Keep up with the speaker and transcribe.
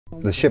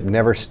The ship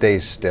never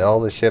stays still.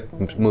 The ship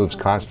moves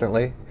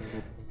constantly,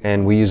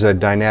 and we use a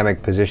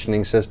dynamic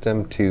positioning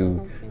system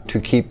to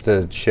keep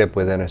the ship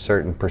within a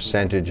certain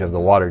percentage of the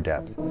water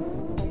depth.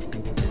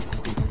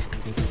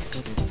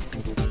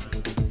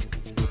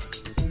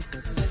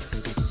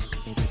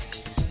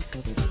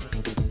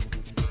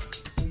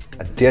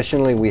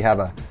 Additionally, we have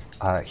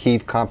a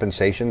heave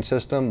compensation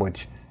system,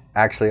 which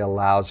actually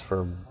allows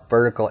for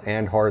vertical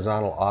and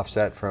horizontal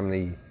offset from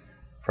the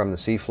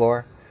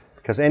seafloor,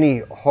 because any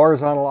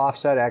horizontal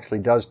offset actually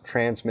does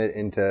transmit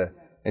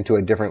into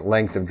a different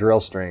length of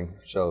drill string,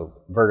 so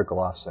vertical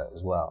offset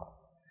as well.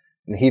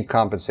 And the heave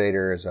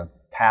compensator is a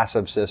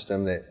passive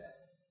system that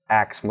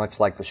acts much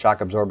like the shock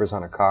absorbers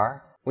on a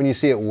car. When you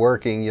see it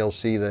working, you'll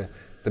see the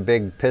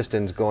big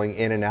pistons going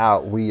in and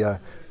out. We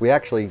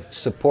actually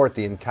support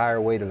the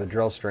entire weight of the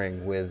drill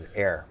string with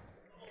air.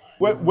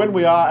 When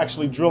we are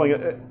actually drilling,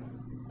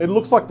 it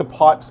looks like the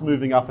pipe's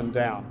moving up and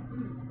down.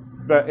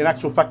 But in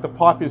actual fact, the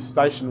pipe is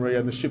stationary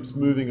and the ship's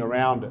moving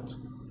around it.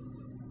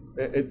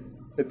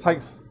 It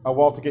takes a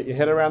while to get your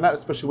head around that,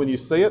 especially when you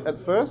see it at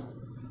first.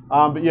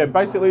 But yeah,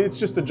 basically it's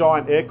just a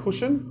giant air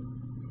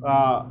cushion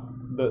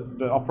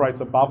that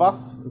operates above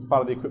us as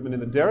part of the equipment in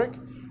the derrick.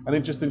 And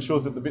it just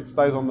ensures that the bit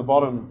stays on the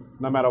bottom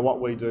no matter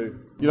what we do.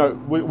 You know,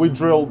 we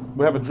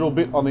have a drill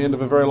bit on the end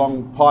of a very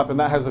long pipe, and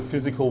that has a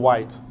physical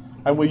weight.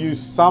 And we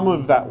use some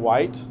of that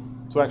weight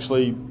to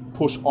actually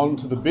push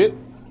onto the bit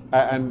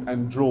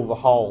and drill the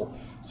hole.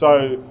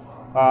 So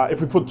if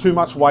we put too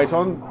much weight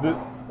on,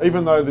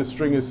 even though the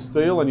string is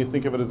steel, and you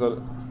think of it as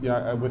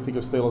we think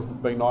of steel as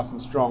being nice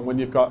and strong, when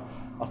you've got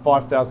a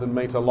 5,000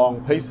 metre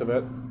long piece of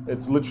it,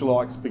 it's literally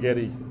like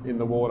spaghetti in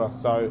the water.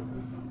 So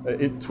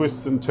it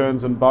twists and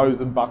turns and bows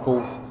and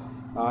buckles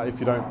if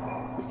you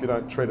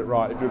don't treat it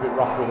right, if you're a bit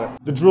rough with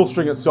it. The drill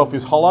string itself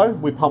is hollow.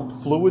 We pump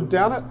fluid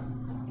down it,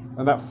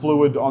 and that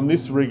fluid on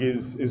this rig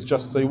is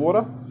just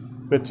seawater,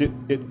 but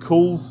it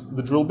cools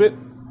the drill bit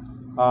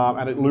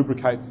and it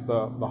lubricates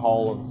the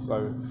hole.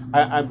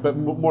 But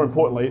more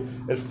importantly,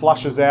 it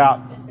flushes out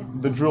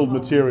the drilled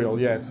material.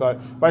 Yeah. So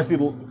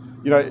basically,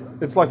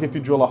 it's like if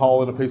you drill a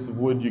hole in a piece of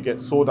wood, you get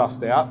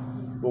sawdust out.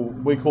 Well,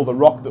 we call the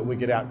rock that we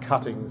get out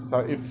cuttings, so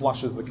it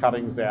flushes the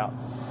cuttings out,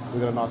 so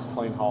we've got a nice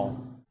clean hole.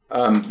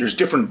 There's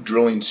different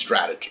drilling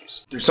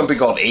strategies. There's something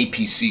called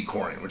APC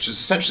coring, which is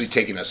essentially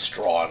taking a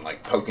straw and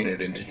like poking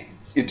it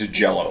into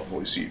jello.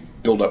 We see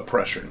build up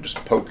pressure and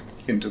just poke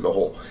into the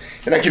hole.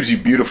 And that gives you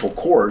beautiful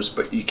cores,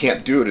 but you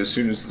can't do it as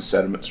soon as the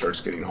sediment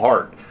starts getting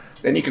hard.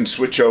 Then you can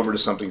switch over to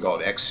something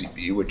called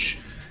XCB, which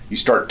you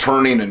start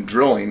turning and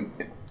drilling,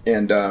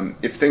 and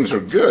if things are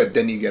good,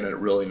 then you get a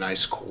really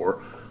nice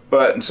core.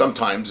 But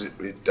sometimes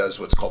it does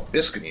what's called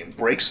biscuiting and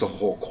breaks the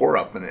whole core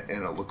up, and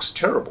it looks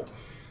terrible.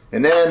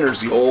 And then there's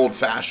the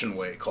old-fashioned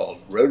way called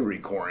rotary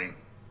coring,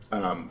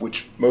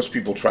 which most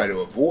people try to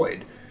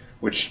avoid,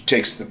 which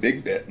takes the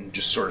big bit and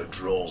just sort of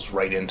drills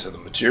right into the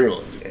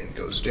material and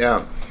goes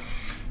down.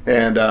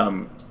 And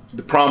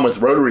the problem with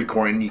rotary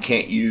coring, you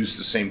can't use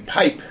the same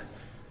pipe.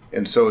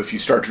 And so if you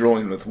start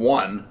drilling with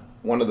one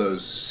of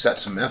those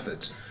sets of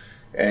methods,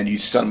 and you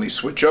suddenly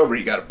switch over,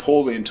 you got to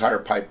pull the entire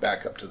pipe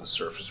back up to the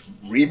surface,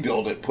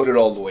 rebuild it, put it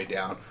all the way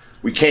down.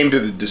 We came to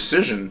the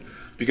decision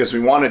because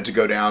we wanted to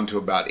go down to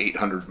about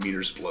 800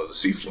 meters below the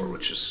seafloor,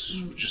 which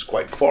is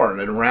quite far.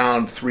 And at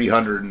around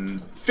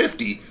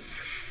 350,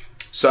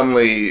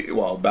 suddenly,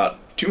 well, about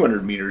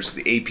 200 meters,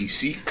 the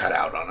APC cut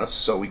out on us,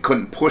 so we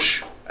couldn't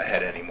push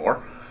ahead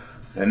anymore.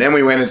 And then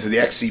we went into the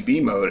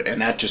XCB mode,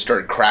 and that just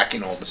started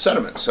cracking all the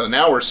sediment. So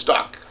now we're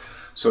stuck.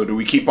 So do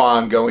we keep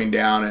on going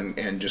down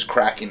and just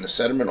cracking the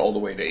sediment all the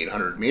way to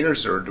 800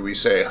 meters, or do we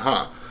say,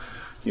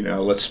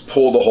 let's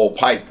pull the whole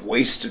pipe,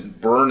 waste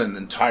and burn an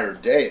entire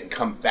day, and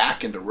come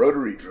back into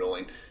rotary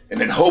drilling and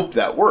then hope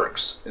that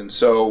works? And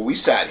so we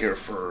sat here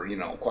for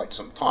quite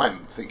some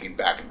time thinking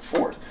back and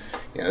forth.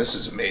 This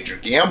is a major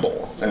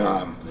gamble,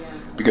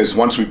 because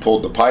once we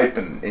pulled the pipe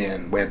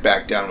and went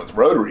back down with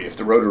rotary, if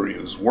the rotary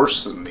was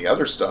worse than the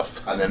other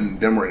stuff, then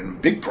we're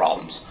in big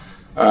problems.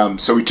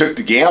 So we took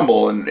the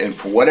gamble, and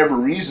for whatever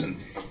reason,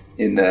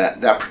 in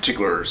that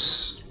particular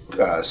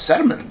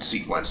sediment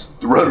sequence,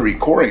 the rotary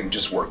coring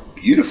just worked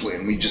beautifully,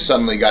 and we just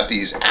suddenly got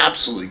these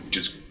absolutely,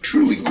 just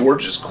truly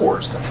gorgeous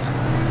cores coming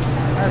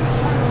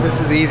out.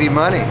 This is easy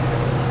money.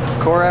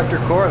 Core after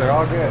core, they're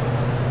all good.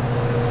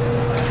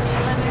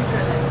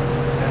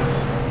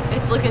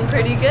 It's looking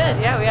pretty good.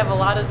 Yeah, we have a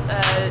lot of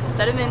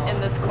sediment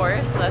in this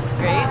core, so that's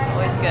great.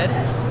 Always good.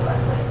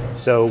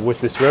 So with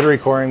this rotary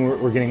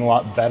coring, we're getting a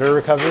lot better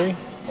recovery,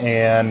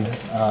 and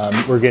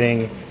we're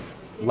getting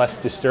less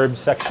disturbed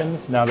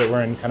sections now that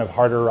we're in kind of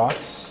harder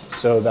rocks.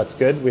 So that's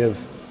good. We have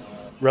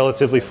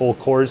relatively full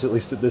cores, at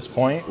least at this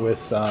point,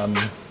 with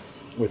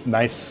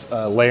nice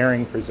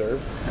layering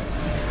preserved.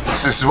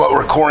 So this is what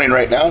we're coring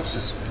right now. It's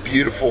this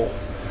beautiful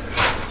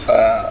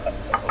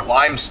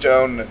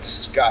limestone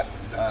that's got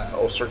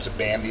all sorts of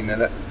banding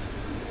in it,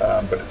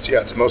 but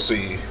it's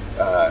mostly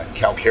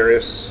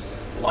calcareous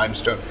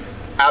limestone.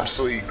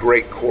 Absolutely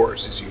great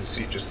cores, as you can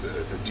see, just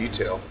the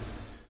detail.